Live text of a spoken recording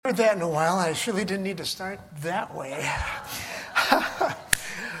heard that in a while. I surely didn't need to start that way.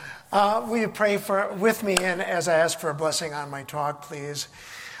 Will you pray with me, and as I ask for a blessing on my talk, please?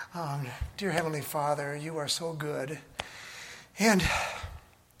 Dear Heavenly Father, you are so good. And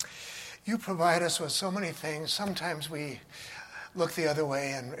you provide us with so many things. Sometimes we look the other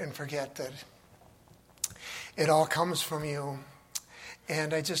way and forget that it all comes from you.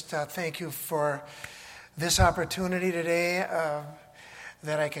 And I just thank you for this opportunity today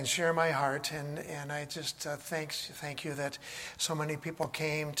that I can share my heart. And I just thank you that so many people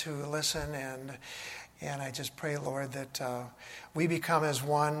came to listen. And I just pray, Lord, that we become as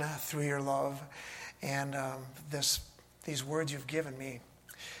one through your love and these words you've given me.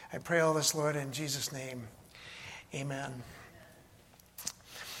 I pray all this, Lord, in Jesus' name. Amen.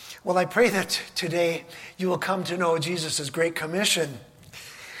 Well, I pray that today you will come to know Jesus' great commission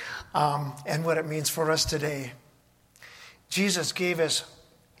and what it means for us today. Jesus gave us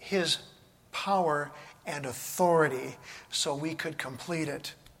his power and authority so we could complete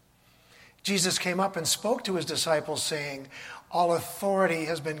it. Jesus came up and spoke to his disciples saying, "All authority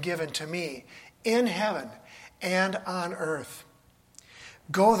has been given to me in heaven and on earth.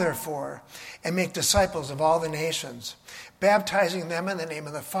 Go, therefore, and make disciples of all the nations, baptizing them in the name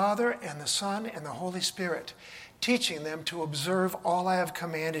of the Father and the Son and the Holy Spirit, teaching them to observe all I have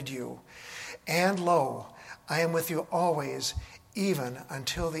commanded you. And lo, I am with you always, even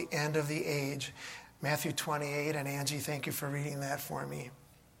until the end of the age." Matthew 28, and Angie, thank you for reading that for me.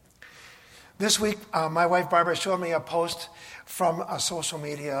 This week, my wife Barbara showed me a post from a social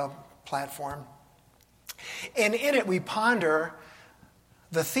media platform. And in it, we ponder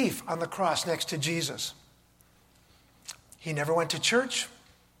the thief on the cross next to Jesus. He never went to church.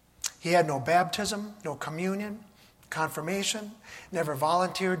 He had no baptism, no communion, confirmation, never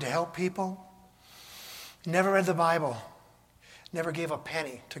volunteered to help people, never read the Bible, never gave a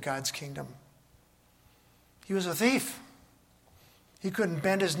penny to God's kingdom. He was a thief. He couldn't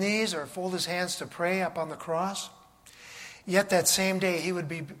bend his knees or fold his hands to pray up on the cross. Yet that same day, he would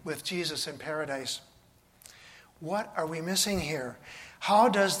be with Jesus in paradise. What are we missing here? How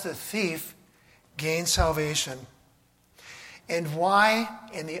does the thief gain salvation? And why,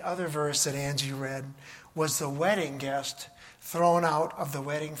 in the other verse that Angie read, was the wedding guest thrown out of the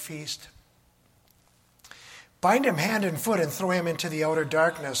wedding feast? Bind him hand and foot and throw him into the outer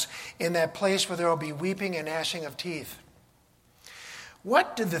darkness, in that place where there will be weeping and gnashing of teeth.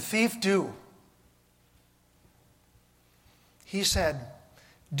 What did the thief do? He said,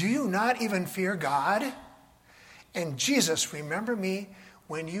 "Do you not even fear God? And Jesus, remember me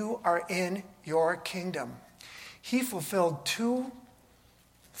when you are in your kingdom." He fulfilled two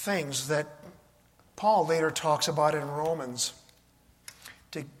things that Paul later talks about in Romans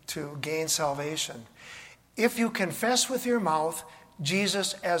to gain salvation. If you confess with your mouth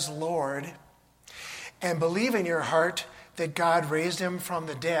Jesus as Lord and believe in your heart that God raised him from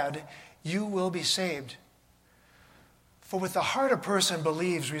the dead, you will be saved. For with the heart a person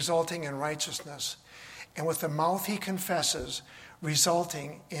believes, resulting in righteousness, and with the mouth he confesses,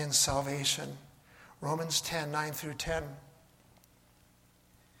 resulting in salvation. Romans 10, 9 through 10.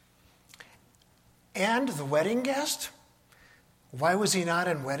 And the wedding guest? Why was he not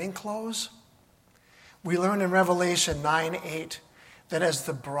in wedding clothes? We learn in Revelation 9, 8 that as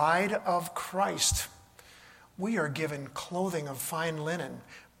the bride of Christ, we are given clothing of fine linen,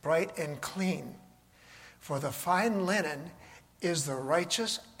 bright and clean. For the fine linen is the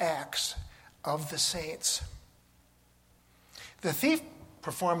righteous acts of the saints. The thief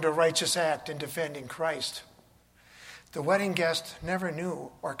performed a righteous act in defending Christ. The wedding guest never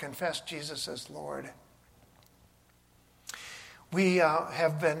knew or confessed Jesus as Lord. We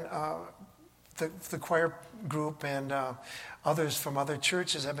have been, the choir group and others from other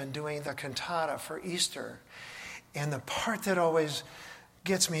churches have been doing the cantata for Easter. And the part that always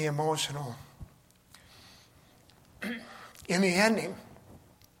gets me emotional, in the ending,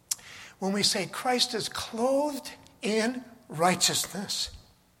 when we say Christ is clothed in righteousness,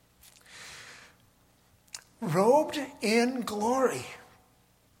 robed in glory,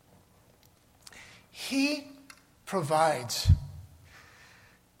 he provides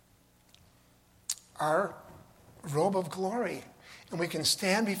our robe of glory, and we can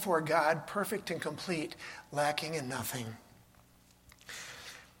stand before God perfect and complete, lacking in nothing.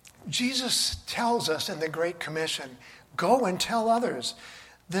 Jesus tells us in the Great Commission, go and tell others.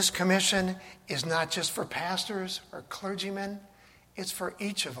 This commission is not just for pastors or clergymen, it's for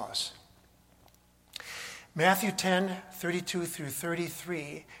each of us. Matthew 10, 32 through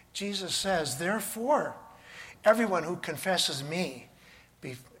 33, Jesus says, "Therefore, everyone who confesses me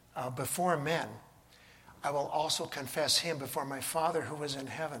before men, I will also confess him before my Father who is in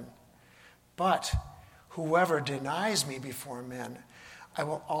heaven. But whoever denies me before men, I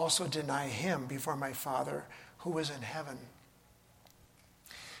will also deny him before my Father who is in heaven.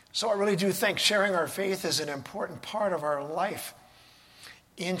 So I really do think sharing our faith is an important part of our life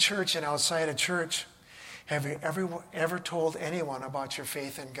in church and outside of church. Have you ever told anyone about your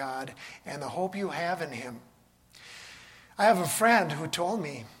faith in God and the hope you have in him? I have a friend who told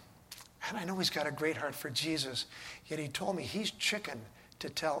me, and I know he's got a great heart for Jesus, yet he told me he's chicken to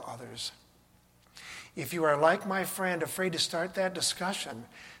tell others. If you are like my friend, afraid to start that discussion,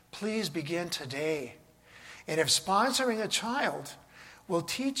 please begin today. And if sponsoring a child will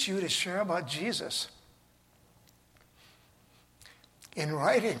teach you to share about Jesus, in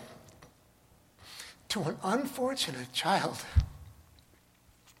writing to an unfortunate child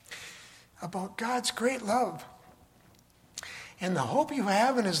about God's great love and the hope you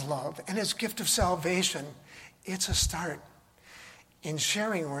have in his love and his gift of salvation, it's a start. In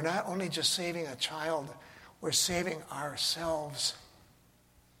sharing, we're not only just saving a child, we're saving ourselves.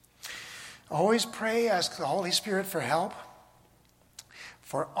 Always pray, ask the Holy Spirit for help,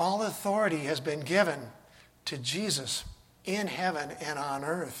 for all authority has been given to Jesus in heaven and on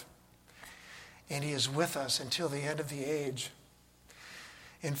earth. And he is with us until the end of the age.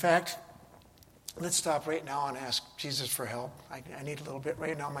 In fact, let's stop right now and ask Jesus for help. I need a little bit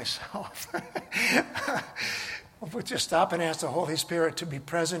right now myself. We'll just stop and ask the Holy Spirit to be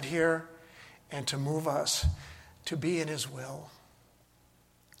present here and to move us to be in his will.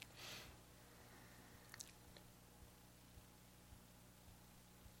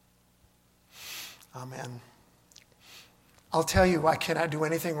 Amen. I'll tell you, I cannot do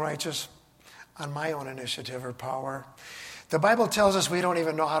anything righteous on my own initiative or power. The Bible tells us we don't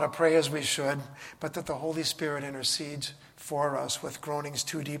even know how to pray as we should, but that the Holy Spirit intercedes for us with groanings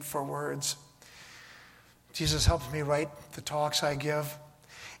too deep for words. Jesus helps me write the talks I give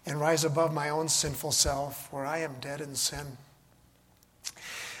and rise above my own sinful self where I am dead in sin.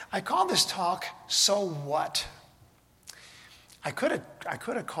 I call this talk, So What? I could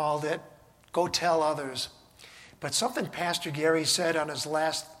have called it, Go Tell Others. But something Pastor Gary said on his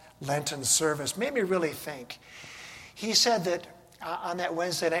last Lenten service made me really think. He said that on that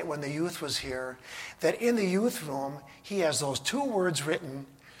Wednesday night when the youth was here, that in the youth room, he has those two words written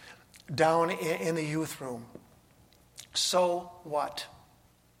down in the youth room. So what?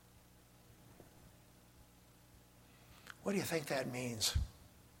 What do you think that means?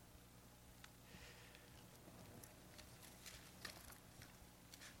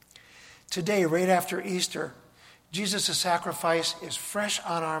 Today, right after Easter, Jesus' sacrifice is fresh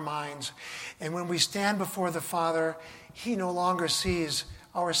on our minds. And when we stand before the Father, he no longer sees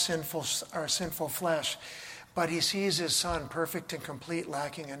our sinful flesh, but he sees his Son, perfect and complete,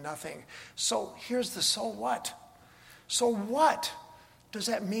 lacking in nothing. So here's the so what. So what does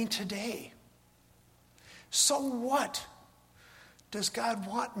that mean today? So what does God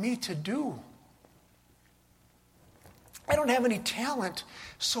want me to do? I don't have any talent,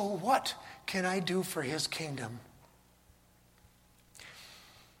 so what can I do for his kingdom?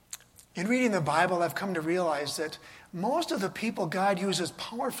 In reading the Bible, I've come to realize that most of the people God uses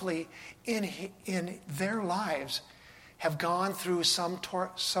powerfully in their lives have gone through some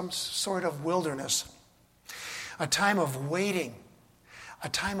sort of wilderness, a time of waiting, a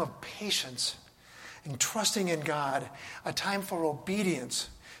time of patience and trusting in God, a time for obedience,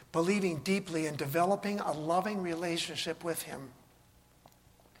 believing deeply and developing a loving relationship with him.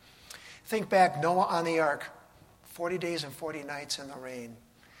 Think back, Noah on the ark, 40 days and 40 nights in the rain,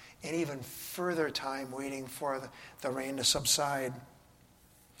 and even further time waiting for the rain to subside.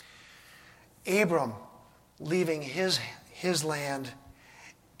 Abram leaving his land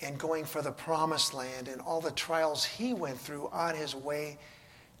and going for the promised land and all the trials he went through on his way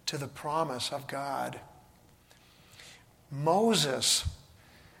to the promise of God. Moses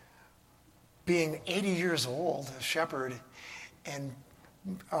being 80 years old, a shepherd, and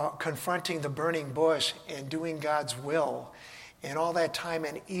confronting the burning bush and doing God's will, and all that time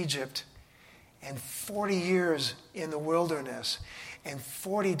in Egypt, and 40 years in the wilderness, and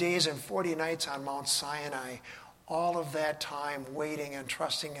 40 days and 40 nights on Mount Sinai, all of that time waiting and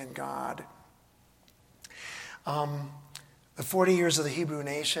trusting in God. The 40 years of the Hebrew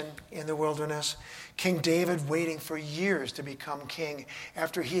nation in the wilderness, King David waiting for years to become king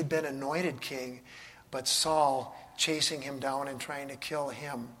after he had been anointed king, but Saul chasing him down and trying to kill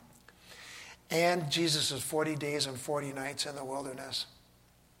him. And Jesus' 40 days and 40 nights in the wilderness.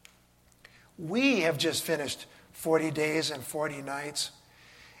 We have just finished 40 days and 40 nights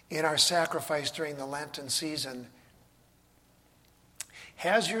in our sacrifice during the Lenten season.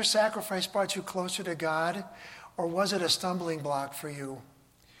 Has your sacrifice brought you closer to God, or was it a stumbling block for you?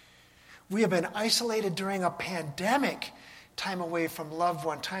 We have been isolated during a pandemic, time away from loved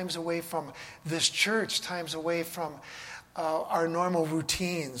one, times away from this church, times away from our normal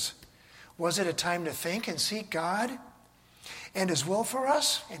routines. Was it a time to think and seek God and His will for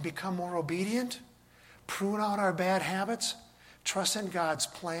us and become more obedient, prune out our bad habits, trust in God's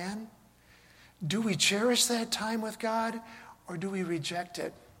plan? Do we cherish that time with God, or do we reject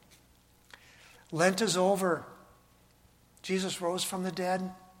it? Lent is over. Jesus rose from the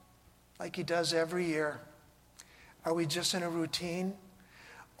dead like He does every year. Are we just in a routine,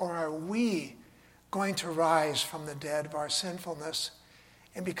 or are we going to rise from the dead of our sinfulness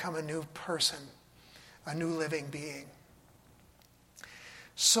and become a new person, a new living being?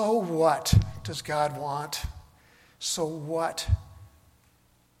 So what does God want? So what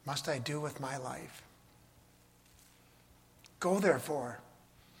must I do with my life? Go therefore.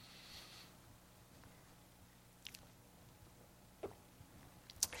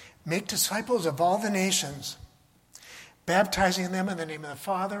 Make disciples of all the nations, baptizing them in the name of the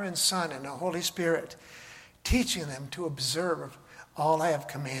Father and Son and the Holy Spirit, teaching them to observe all I have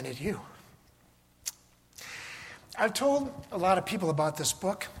commanded you. I've told a lot of people about this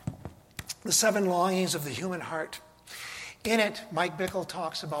book, The 7 Longings of the Human Heart. In it, Mike Bickle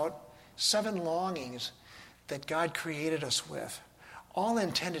talks about 7 longings that God created us with, all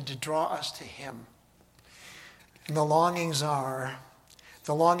intended to draw us to Him. And the longings are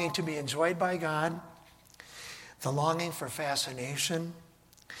the longing to be enjoyed by God, the longing for fascination,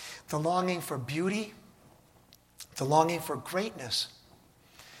 the longing for beauty, the longing for greatness,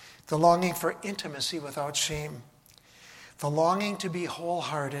 the longing for intimacy without shame, the longing to be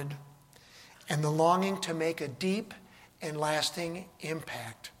wholehearted, and the longing to make a deep and lasting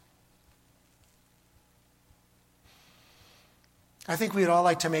impact. I think we'd all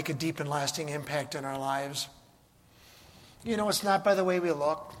like to make a deep and lasting impact in our lives. You know, it's not by the way we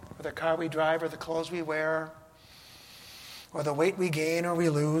look, or the car we drive, or the clothes we wear, or the weight we gain or we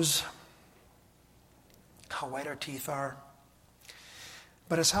lose, how white our teeth are.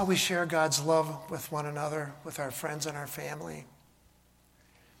 But it's how we share God's love with one another, with our friends and our family.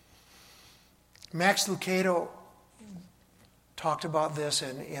 Max Lucado talked about this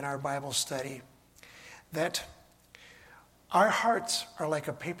in our Bible study, that our hearts are like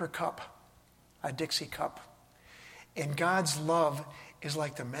a paper cup, a Dixie cup, and God's love is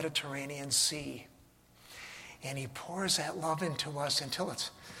like the Mediterranean Sea. And He pours that love into us until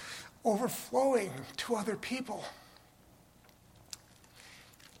it's overflowing to other people.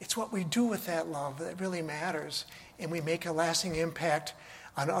 It's what we do with that love that really matters, and we make a lasting impact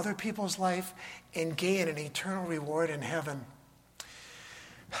on other people's life and gain an eternal reward in heaven.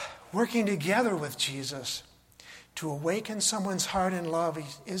 Working together with Jesus to awaken someone's heart in love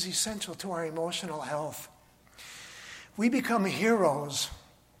is essential to our emotional health. We become heroes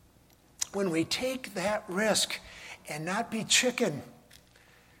when we take that risk and not be chicken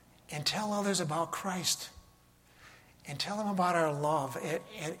and tell others about Christ and tell them about our love.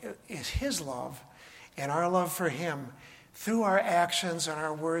 It's His love and our love for Him through our actions and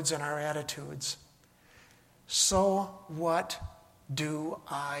our words and our attitudes. So what do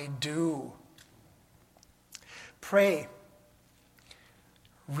I do? Pray.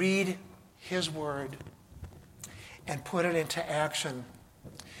 Read His Word and put it into action.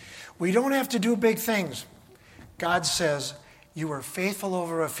 We don't have to do big things. God says, you were faithful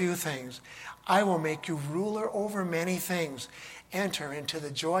over a few things. I will make you ruler over many things. Enter into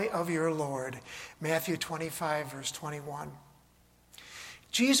the joy of your Lord. Matthew 25, verse 21.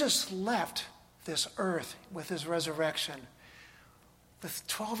 Jesus left this earth with His resurrection with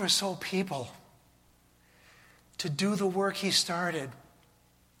 12 or so people to do the work He started.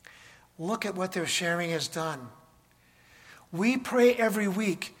 Look at what their sharing has done. We pray every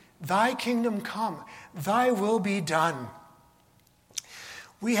week, Thy kingdom come, Thy will be done.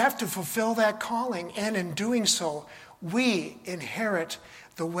 We have to fulfill that calling, and in doing so, we inherit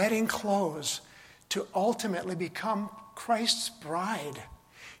the wedding clothes to ultimately become Christ's bride,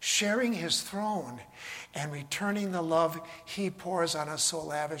 sharing His throne and returning the love He pours on us so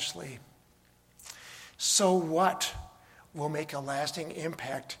lavishly. So what will make a lasting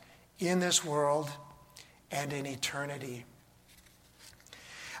impact in this world and in eternity?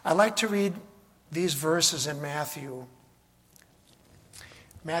 I'd like to read these verses in Matthew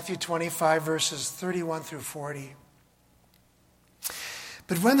 25, verses 31 through 40.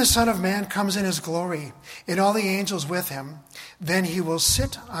 But when the Son of Man comes in His glory, and all the angels with Him, then He will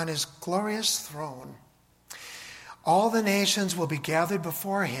sit on His glorious throne. All the nations will be gathered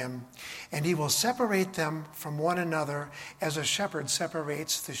before him, and he will separate them from one another as a shepherd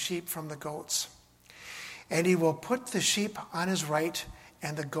separates the sheep from the goats. And he will put the sheep on his right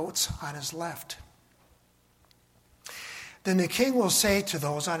and the goats on his left. Then the king will say to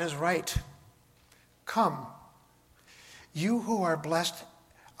those on his right, 'Come, you who are blessed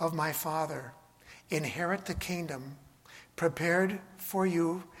of my Father, inherit the kingdom prepared for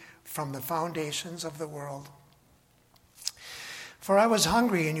you from the foundations of the world. For I was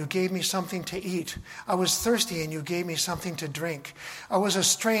hungry, and you gave me something to eat. I was thirsty, and you gave me something to drink. I was a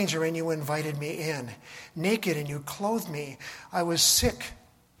stranger, and you invited me in. Naked, and you clothed me. I was sick,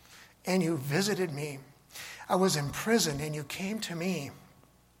 and you visited me. I was in prison, and you came to me.'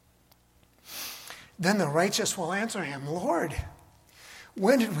 Then the righteous will answer him, 'Lord,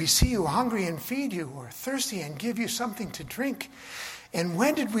 when did we see you hungry and feed you, or thirsty and give you something to drink? And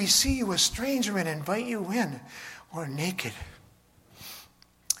when did we see you a stranger and invite you in, or naked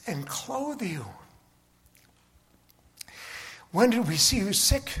and clothe you? When did we see you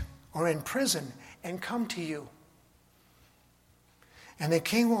sick or in prison and come to you?' And the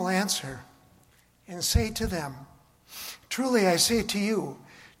king will answer and say to them, 'Truly I say to you,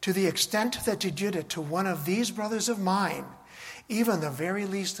 to the extent that you did it to one of these brothers of mine, even the very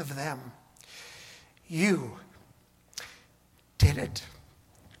least of them, you did it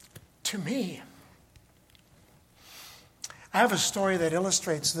to me.'" I have a story that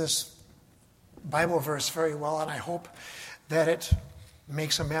illustrates this Bible verse very well, and I hope that it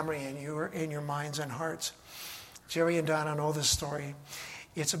makes a memory in your minds and hearts. Jerry and Donna know this story.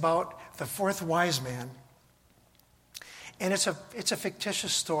 It's about the fourth wise man. And it's a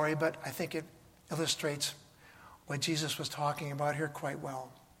fictitious story, but I think it illustrates what Jesus was talking about here quite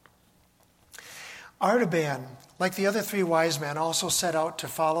well. Artaban, like the other three wise men, also set out to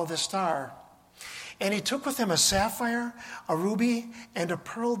follow the star. And he took with him a sapphire, a ruby, and a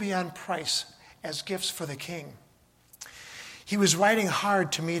pearl beyond price as gifts for the king. He was riding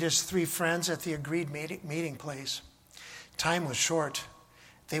hard to meet his three friends at the agreed meeting place. Time was short.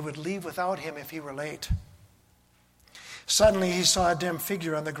 They would leave without him if he were late. Suddenly he saw a dim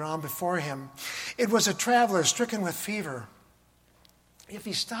figure on the ground before him. It was a traveler stricken with fever. If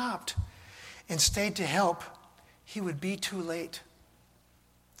he stopped and stayed to help, he would be too late.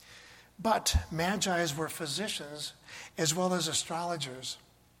 But Magi's were physicians as well as astrologers.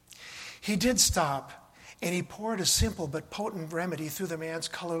 He did stop, and he poured a simple but potent remedy through the man's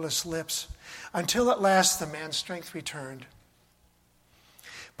colorless lips, until at last the man's strength returned.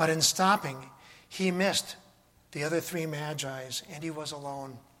 But in stopping, he missed the other three Magi's, and he was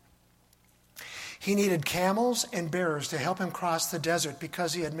alone. He needed camels and bearers to help him cross the desert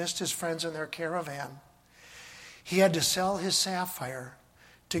because he had missed his friends in their caravan. He had to sell his sapphire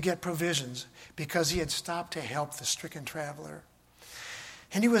to get provisions because he had stopped to help the stricken traveler.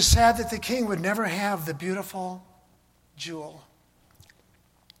 And he was sad that the king would never have the beautiful jewel.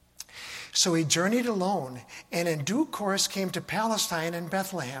 So he journeyed alone, and in due course came to Palestine and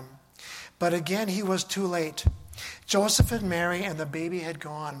Bethlehem. But again he was too late. Joseph and Mary and the baby had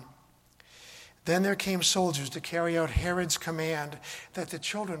gone. Then there came soldiers to carry out Herod's command that the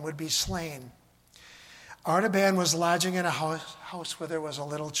children would be slain. Artaban was lodging in a house where there was a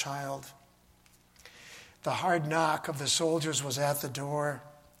little child. The hard knock of the soldiers was at the door.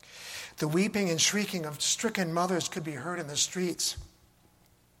 The weeping and shrieking of stricken mothers could be heard in the streets.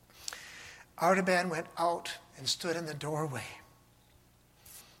 Artaban went out and stood in the doorway.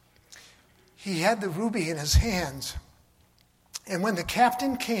 He had the ruby in his hands. And when the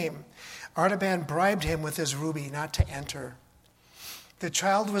captain came, Artaban bribed him with his ruby not to enter. The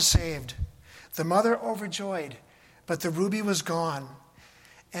child was saved, the mother overjoyed, but the ruby was gone.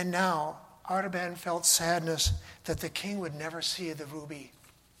 And now Artaban felt sadness that the king would never see the ruby.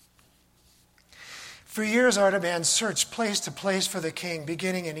 For years, Artaban searched place to place for the king,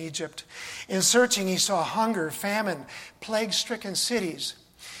 beginning in Egypt. In searching, he saw hunger, famine, plague-stricken cities.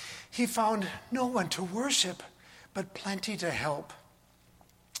 He found no one to worship, but plenty to help.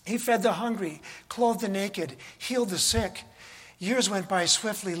 He fed the hungry, clothed the naked, healed the sick. Years went by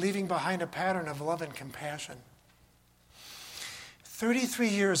swiftly, leaving behind a pattern of love and compassion. 33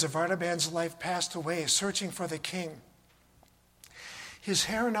 years of Artaban's life passed away, searching for the king. His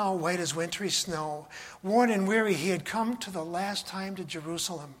hair now white as wintry snow. Worn and weary, he had come to the last time to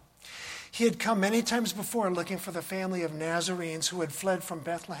Jerusalem. He had come many times before looking for the family of Nazarenes who had fled from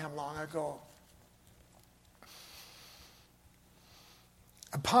Bethlehem long ago.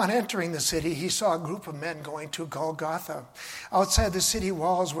 Upon entering the city, he saw a group of men going to Golgotha. Outside the city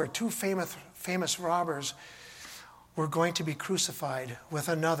walls were two famous robbers were going to be crucified with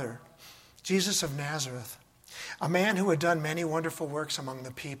another, Jesus of Nazareth. a man who had done many wonderful works among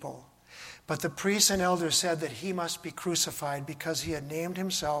the people. But the priests and elders said that he must be crucified because he had named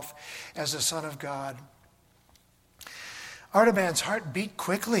himself as the Son of God. Artaban's heart beat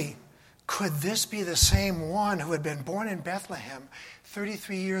quickly. Could this be the same one who had been born in Bethlehem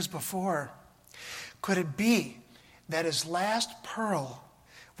 33 years before? Could it be that his last pearl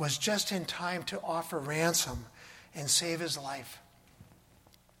was just in time to offer ransom and save his life?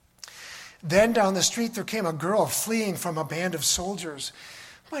 Then down the street there came a girl fleeing from a band of soldiers.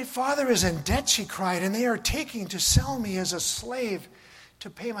 "My father is in debt," she cried, "and they are taking to sell me as a slave to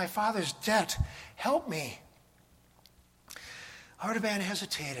pay my father's debt. Help me." Artaban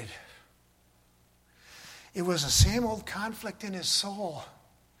hesitated. It was the same old conflict in his soul,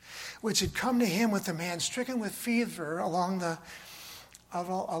 which had come to him with the man stricken with fever along the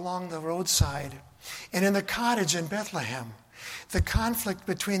roadside and in the cottage in Bethlehem. The conflict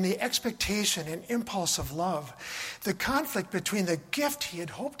between the expectation and impulse of love, the conflict between the gift he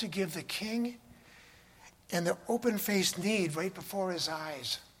had hoped to give the king and the open-faced need right before his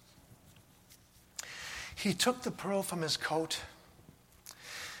eyes. He took the pearl from his coat.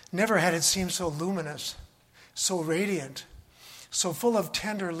 Never had it seemed so luminous, so radiant, so full of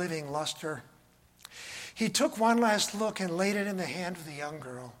tender living luster. He took one last look and laid it in the hand of the young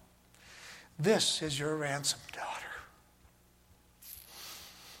girl. "This is your ransom, daughter.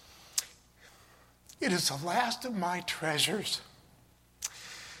 It is the last of my treasures,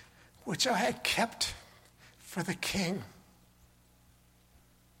 which I had kept for the king."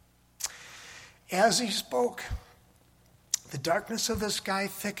 As he spoke, the darkness of the sky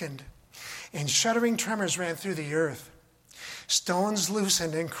thickened, and shuddering tremors ran through the earth. Stones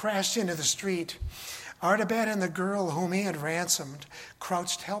loosened and crashed into the street. Artaban and the girl whom he had ransomed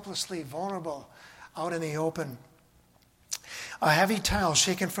crouched helplessly vulnerable out in the open. A heavy tile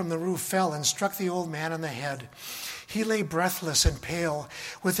shaken from the roof fell and struck the old man on the head. He lay breathless and pale,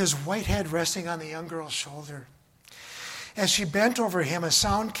 with his white head resting on the young girl's shoulder. As she bent over him, a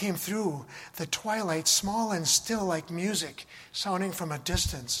sound came through the twilight, small and still like music, sounding from a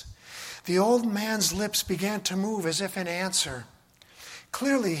distance. The old man's lips began to move as if in answer.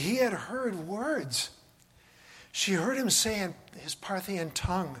 Clearly, he had heard words. She heard him say in his Parthian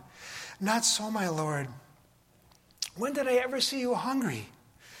tongue, "Not so, my lord. When did I ever see you hungry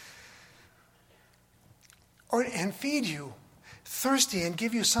and feed you, thirsty and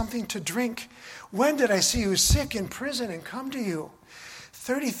give you something to drink? When did I see you sick in prison and come to you?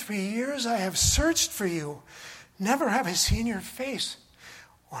 33 years I have searched for you. Never have I seen your face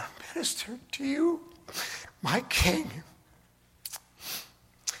or ministered to you, my king."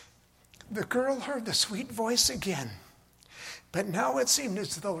 The girl heard the sweet voice again, but now it seemed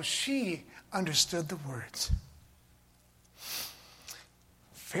as though she understood the words.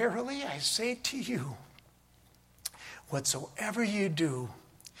 "Verily I say to you, whatsoever you do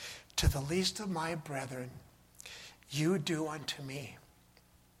to the least of my brethren, you do unto me."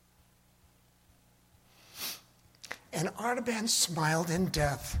 And Artaban smiled in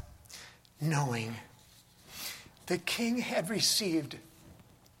death, knowing the king had received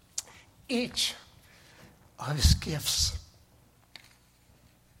each of his gifts.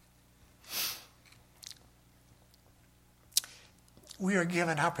 We are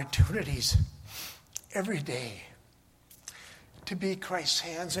given opportunities every day to be Christ's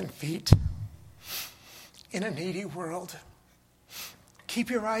hands and feet in a needy world. Keep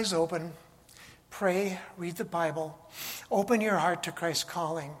your eyes open. Pray, read the Bible. Open your heart to Christ's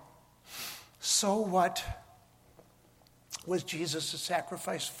calling. So what was Jesus'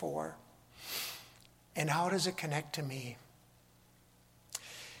 sacrifice for? And how does it connect to me?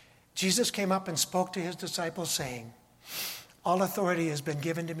 Jesus came up and spoke to his disciples saying, "All authority has been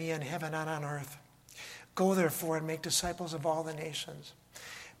given to me in heaven and on earth. Go therefore and make disciples of all the nations,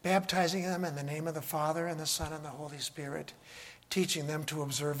 baptizing them in the name of the Father and the Son and the Holy Spirit, teaching them to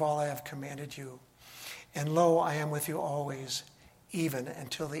observe all I have commanded you. And lo, I am with you always, even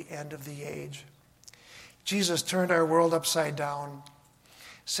until the end of the age." Jesus turned our world upside down.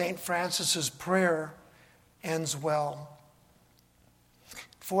 St. Francis's prayer ends well.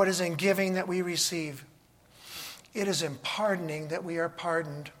 "For it is in giving that we receive. It is in pardoning that we are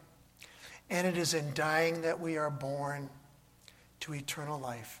pardoned. And it is in dying that we are born to eternal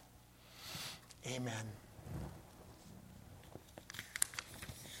life." Amen.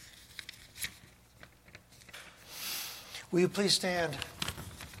 Will you please stand?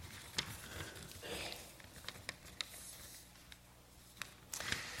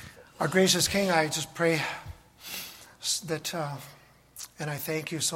 Our gracious King, I just pray that, and I thank you so